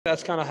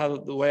That's kind of how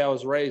the way I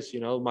was raised.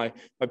 My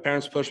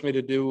parents pushed me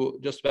to do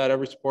just about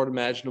every sport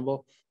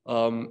imaginable.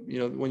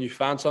 When you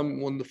found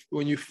something,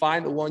 when you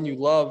find the one you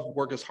love,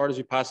 work as hard as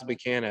you possibly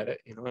can at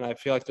it. And I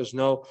feel like there's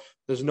no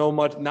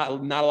much, not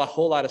a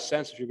whole lot of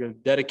sense if you're going to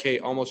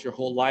dedicate almost your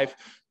whole life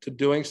to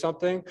doing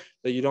something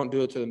that you don't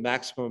do it to the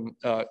maximum,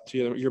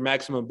 to your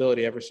maximum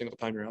ability every single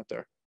time you're out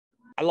there.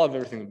 I love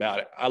everything about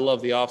it. I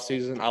love the off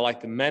season. I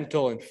like the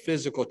mental and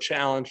physical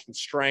challenge and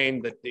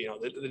strain that,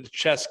 the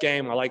chess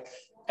game. I like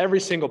every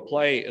single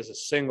play is a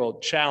single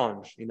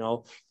challenge,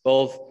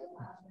 both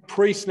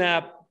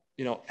pre-snap,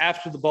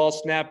 after the ball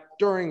snap,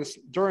 during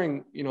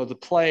the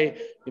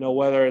play,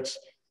 whether it's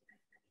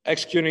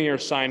executing your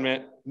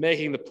assignment,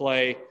 making the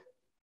play,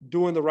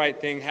 doing the right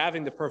thing,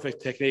 having the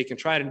perfect technique, and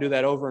trying to do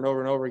that over and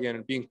over and over again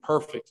and being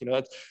perfect.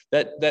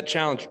 That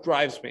challenge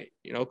drives me,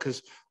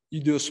 because you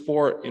do a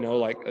sport,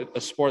 like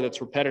a sport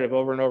that's repetitive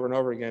over and over and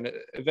over again.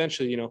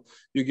 Eventually,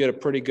 you get a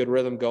pretty good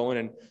rhythm going.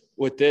 And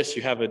with this,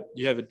 you have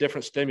a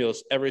different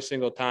stimulus every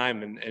single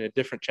time and a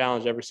different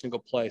challenge every single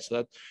play.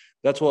 So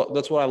that's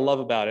what I love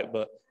about it.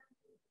 But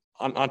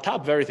on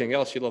top of everything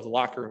else, you love the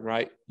locker room,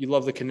 right? You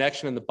love the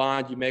connection and the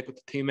bond you make with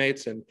the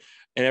teammates and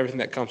everything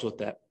that comes with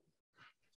that.